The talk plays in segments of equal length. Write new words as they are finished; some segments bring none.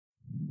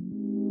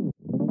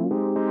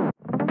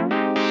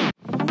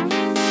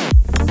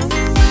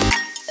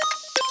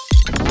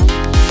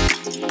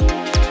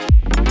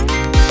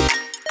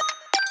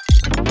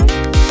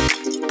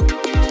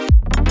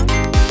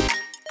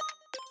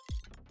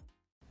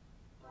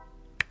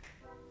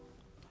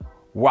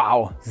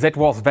Wow, that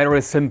was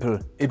very simple.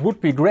 It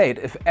would be great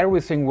if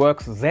everything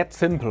works that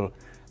simple.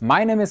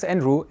 My name is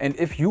Andrew, and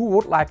if you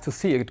would like to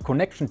see a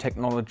connection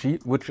technology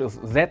which is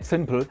that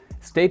simple,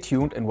 stay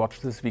tuned and watch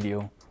this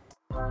video.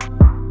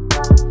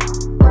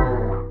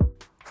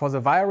 For the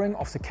wiring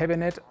of the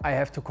cabinet, I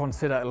have to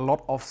consider a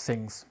lot of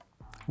things.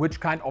 Which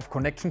kind of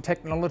connection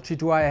technology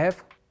do I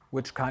have?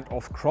 Which kind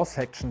of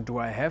cross-section do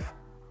I have?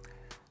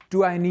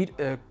 Do I need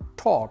a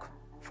torque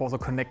for the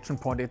connection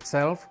point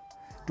itself?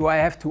 Do I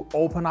have to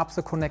open up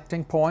the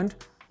connecting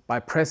point by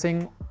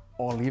pressing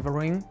or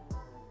levering?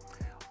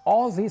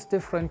 All these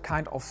different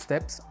kind of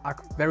steps are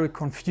very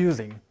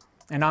confusing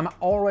and I'm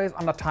always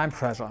under time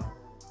pressure.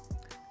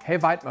 Hey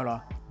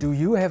Weidmüller, do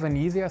you have an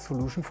easier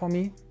solution for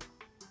me?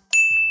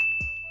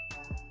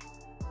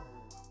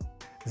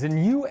 The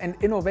new and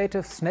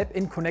innovative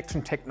snap-in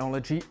connection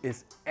technology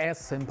is as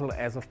simple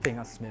as a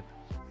finger snip.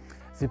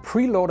 The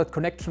preloaded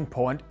connection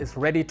point is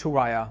ready to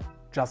wire.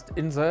 Just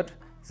insert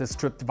the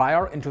stripped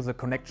wire into the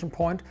connection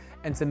point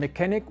and the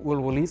mechanic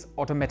will release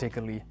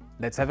automatically.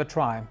 Let's have a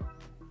try.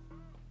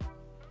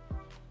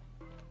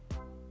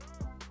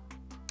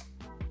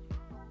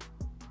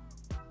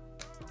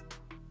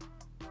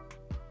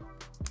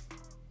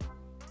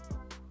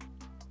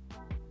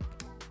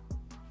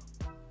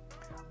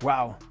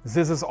 Wow,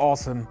 this is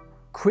awesome!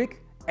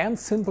 Quick and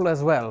simple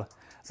as well.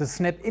 The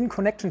snap-in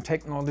connection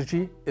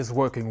technology is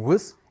working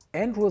with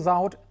and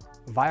without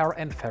wire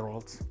and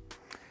ferrules.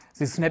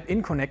 The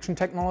snap-in connection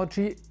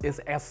technology is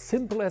as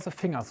simple as a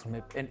finger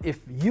snip, and if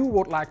you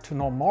would like to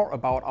know more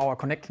about our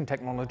connection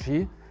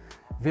technology,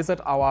 visit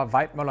our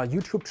Weidmüller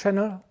YouTube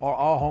channel or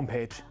our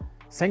homepage.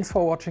 Thanks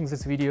for watching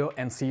this video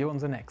and see you on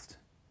the next.